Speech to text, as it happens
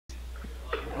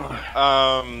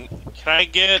Can I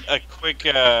get a quick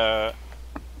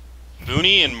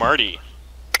Booney and Marty?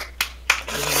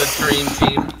 This is a dream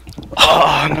team.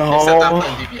 Oh Except not no.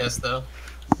 playing DPS though.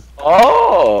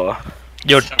 Oh.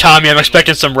 Yo, Tommy, I'm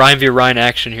expecting some Ryan v Ryan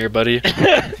action here, buddy.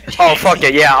 Oh fuck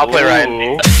it, yeah, I'll play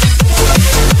Ryan.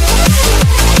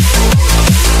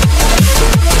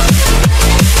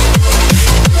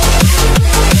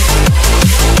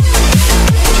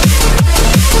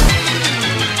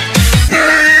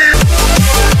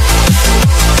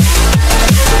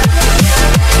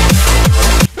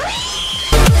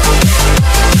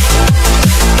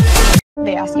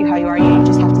 They ask you how you are, you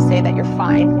just have to say that you're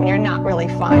fine when you're not really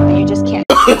fine, but you just can't.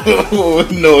 Oh,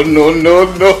 no, no, no,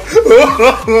 no.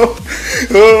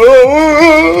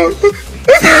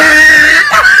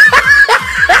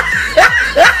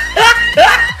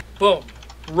 Boom.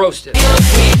 Roasted.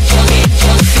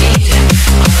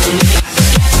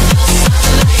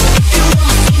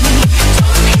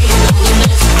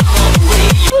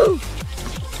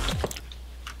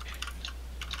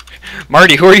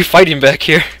 Marty, who are you fighting back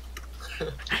here?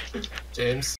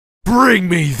 James. Bring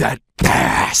me that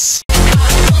gas!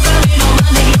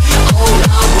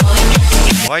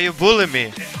 Why you bully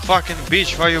me? Fucking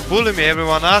bitch, why you bully me?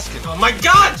 Everyone asking. Oh my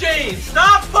god, James!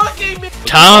 Stop fucking me!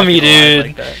 Tommy,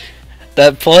 dude.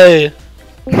 That play.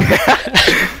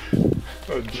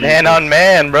 Man on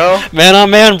man, bro. Man on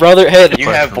man, brother. Hey, You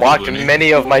have blocked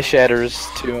many of my shatters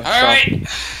too. Alright.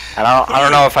 So. I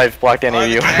don't know if I've blocked any of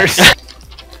yours.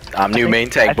 I'm new main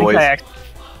tank, boys.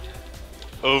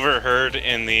 Overheard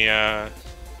in the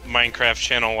Minecraft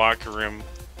channel locker room.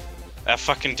 That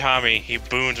fucking Tommy, he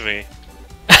boomed me.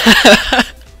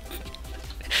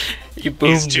 You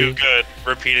boomed He's too me. good,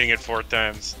 repeating it 4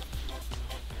 times.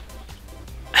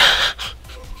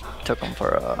 Took him for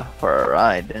a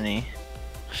ride, didn't he?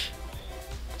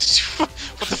 What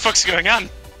the fuck's going on?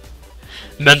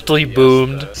 Mentally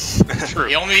boomed.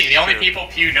 The only people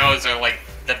Pew knows are like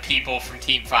the people from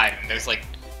Team 5, and there's like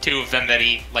 2 of them that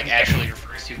he like actually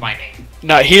refers to by name.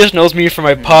 Nah, he just knows me from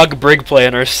my Pug Brig play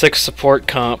and our 6 support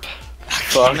comp.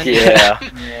 Fuck yeah.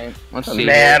 Let's see.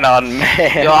 Man on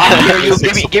man. Yo,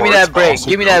 give me that break.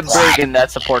 Give me that break in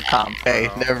that support comp. Hey,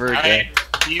 never again.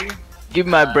 Pew? Give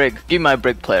me my break. Give me my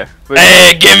break player.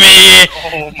 Hey, give me!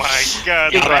 Oh my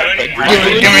god. Give me!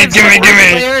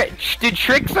 Dude,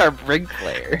 Trick's our brig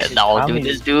player. No, dude,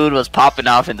 this dude was popping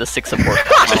off in the 6 support.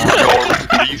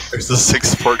 There's the 6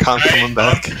 support comp coming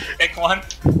back. Pick one.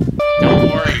 Don't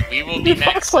worry, we will be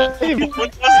next. Okay, where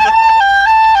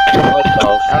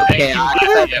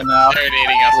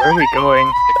are we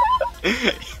going?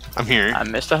 I'm here. I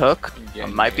missed a hook. I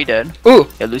might be dead. Ooh!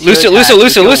 Yeah, Lucio!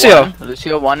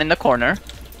 Lucio 1 in the corner.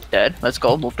 Dead. Let's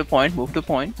go. Move to point. Move to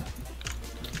point.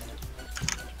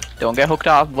 Don't get hooked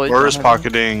off, boys. Where is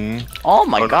pocketing? Oh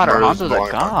my god, our Where is Hanzo's a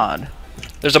blowing god.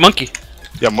 There's a monkey.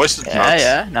 Yeah, Moist is Yeah, nuts.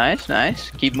 yeah. Nice, nice.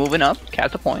 Keep moving up.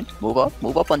 Cap the point. Move up.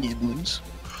 Move up on these goons.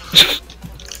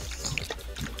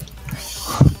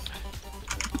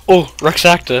 Oh,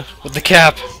 Rexacta with the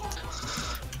cap.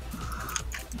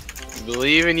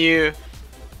 Believe in you.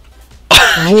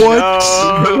 What?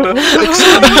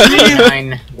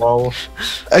 Whoa.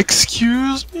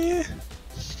 Excuse me?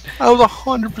 I was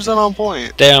 100% on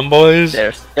point. Damn, boys.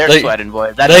 They're They- sweating,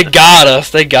 boys. They got us.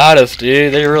 They got us,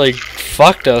 dude. They really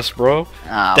fucked us, bro.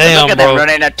 Damn, Damn, look at bro. them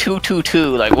running at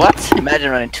 2-2-2. Like what? Imagine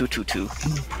running 2-2-2.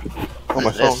 Oh my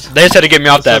phone. They just had to get me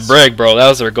off that brig, bro. That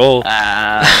was their goal.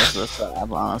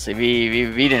 Honestly,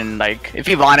 we didn't like. If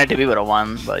we wanted to, we would have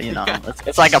won. But you know,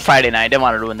 it's like a Friday night. They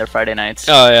want to ruin their Friday nights.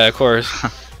 Oh yeah, of course.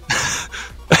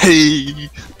 Hey.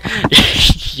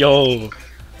 Yo.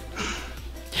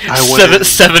 I went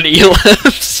Seven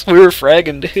elims. We were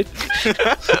fragging, dude.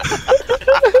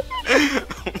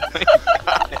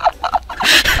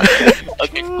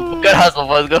 Okay, good hustle,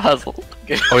 boys. Good hustle.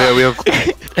 Oh yeah, we have.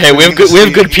 Hey, we have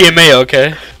good PMA,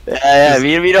 okay? Yeah,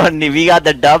 we don't need. We got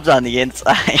the dubs on the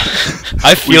inside.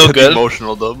 I feel good.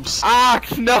 Emotional dubs.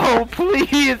 Ox, no,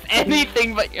 please,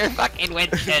 anything but your fucking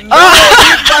Winston.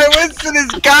 My Winston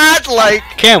is godlike.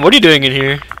 Cam, what are you doing in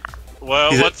here?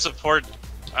 Well, what support?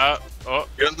 Oh.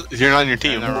 You're not on your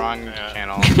team. In the wrong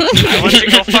channel. I went to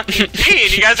go fucking pee,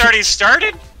 and you guys already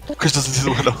started? Chris doesn't see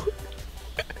the window.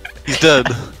 He's dead.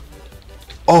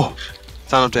 Oh,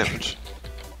 sound of damage.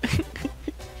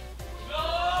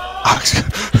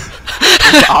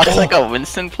 Is Ox like a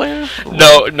Winston player?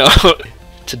 No.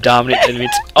 To dominate enemies.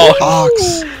 Oh,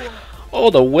 Ox. Oh,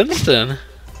 the Winston.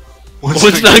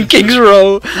 Winston on Kings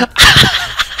Row.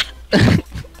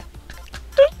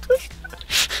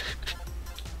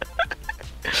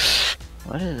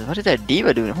 What is that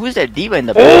diva doing? Who is that diva in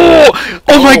the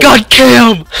Oh my god,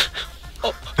 Cam!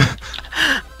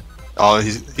 Oh,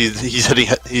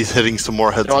 he's hitting some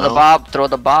more heads. Throw now. the bob. Throw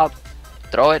the bob.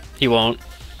 Throw it. He won't.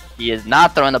 He is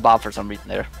not throwing the bob for some reason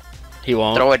there. He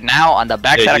won't. Throw it now on the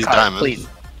back Yeah, side he's of car, diamond. please.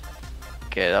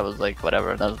 Okay, that was like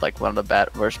whatever. That was like one of the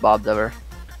worst bobs ever.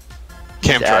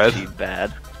 Cam It's tried. actually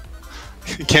bad.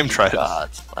 Cam tried.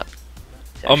 God, slap.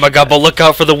 Oh my god, but look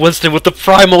out for the Winston with the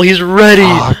primal. He's ready.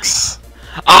 Ox.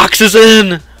 Ox is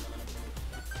in.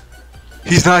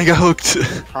 He's not hooked.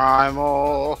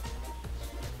 Primal.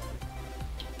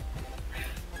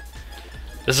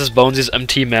 This is Bonesy's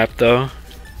MT map though.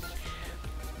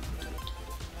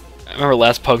 I remember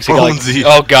last Pugs he got like, Bonesy.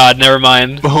 oh god, never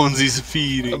mind. Bonesy's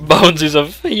feeding. Bonesy's a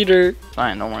feeder.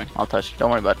 Fine, don't worry. I'll touch. Don't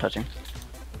worry about touching.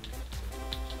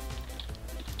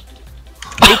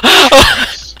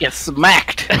 Get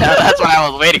smacked. That's what I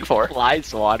was waiting for.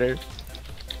 Lice water.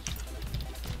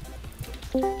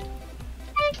 Get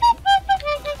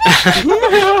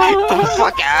the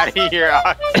fuck out of here.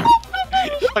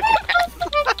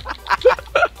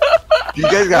 You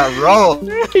guys got rolled.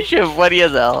 Shit, funny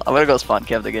as hell. I'm gonna go spawn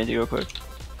camp the Genji real quick.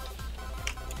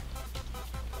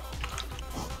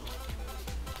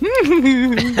 Watch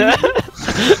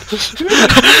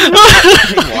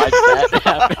that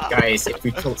happen. Guys, if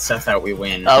we kill Seth out, we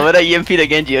win. I'm gonna EMP the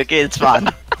Genji, okay? It's fine.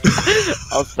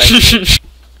 I'll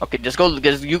okay, just go,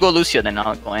 you go Lucio, then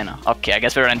I'll go Anna. Okay, I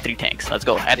guess we're in 3 tanks. Let's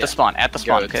go. At the spawn,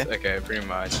 okay? Okay, pretty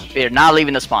much. We're not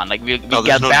leaving the spawn. Like, we No, get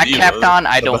there's no back need, capped though. on,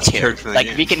 I The don't best care. character in the Like,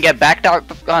 game. we can get backed out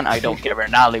on, I don't care. We're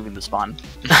not leaving the spawn.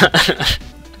 Let's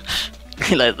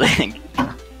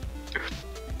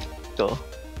go.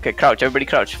 Okay, crouch. Everybody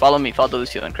crouch. Follow me. Follow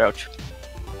Lucio and crouch.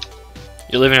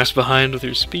 You're leaving us behind with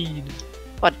your speed.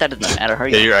 What? That doesn't matter.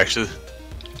 Hurry Yeah, up. you're actually.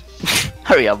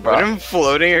 Hurry up, bro. Put him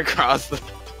floating across the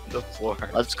floor.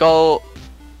 Let's go.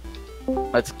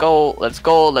 Let's go. Let's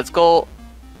go. Let's go.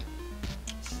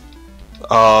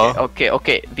 Okay.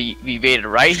 We waited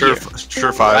right here.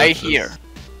 Surefire. Right here.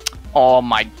 Oh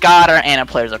my god, our Ana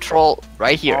player's a troll.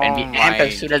 Right here. And we amp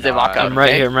as soon as they walk out. I'm right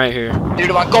okay? here, I'm right here. 3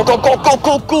 to 1. Go, go, go, go,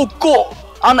 go, go, go!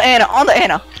 On the Ana, on the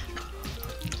Ana.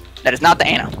 That is not the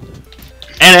Ana.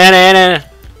 Anna.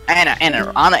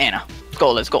 Ana, on the Ana. Let's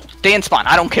go, let's go. Stay in spawn.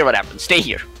 I don't care what happens. Stay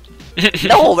here.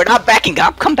 No, we're not backing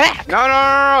up. Come back.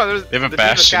 No. There's, They have a the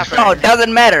bastion. No, it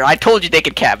doesn't matter. I told you they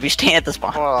could cap. We stay at the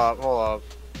spawn. Hold up.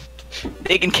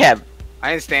 They can cap.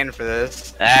 I ain't standing for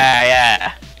this.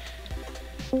 Yeah.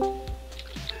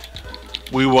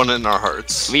 We won it in our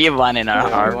hearts. We won in our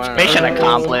hearts. Mission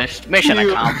accomplished. Mission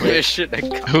accomplished.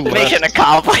 Mission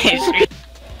accomplished.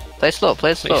 Play slow.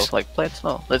 Please. Like, play it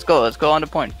slow. Let's go on the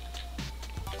point.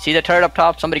 See the turret up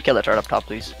top? Somebody kill the turret up top,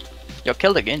 please. Yo,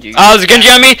 kill the Genji. Oh, there's a Genji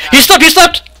on me! He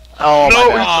slept! Oh No!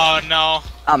 my god. Oh no.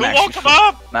 I'm Who actually woke him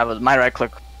up? That was my right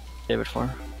click. David for.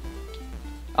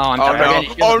 Oh on no! top.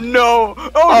 Oh no!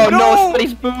 Oh no,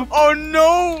 somebody's boob. Oh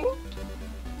no!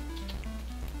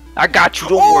 I got you,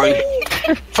 don't worry.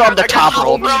 From the top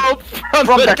ropes.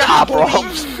 From the top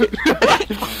ropes.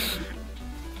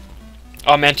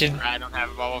 Oh man, dude. I don't have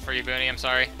a bubble for you, Booney. I'm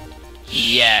sorry.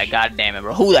 Yeah, god damn it,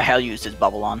 bro. Who the hell used this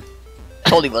bubble on?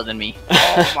 Totally wasn't me.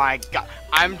 Oh my god!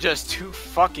 I'm just too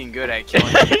fucking good at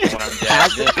killing people when I'm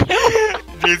dead.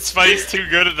 Dude, Spidey's too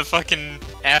good at the fucking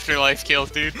afterlife kills,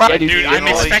 dude. Yeah, Dude, I'm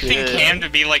holy expecting shit. Cam to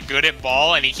be like good at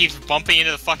ball, and he keeps bumping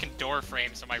into the fucking door frame,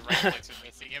 so my right clicks are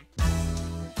missing him.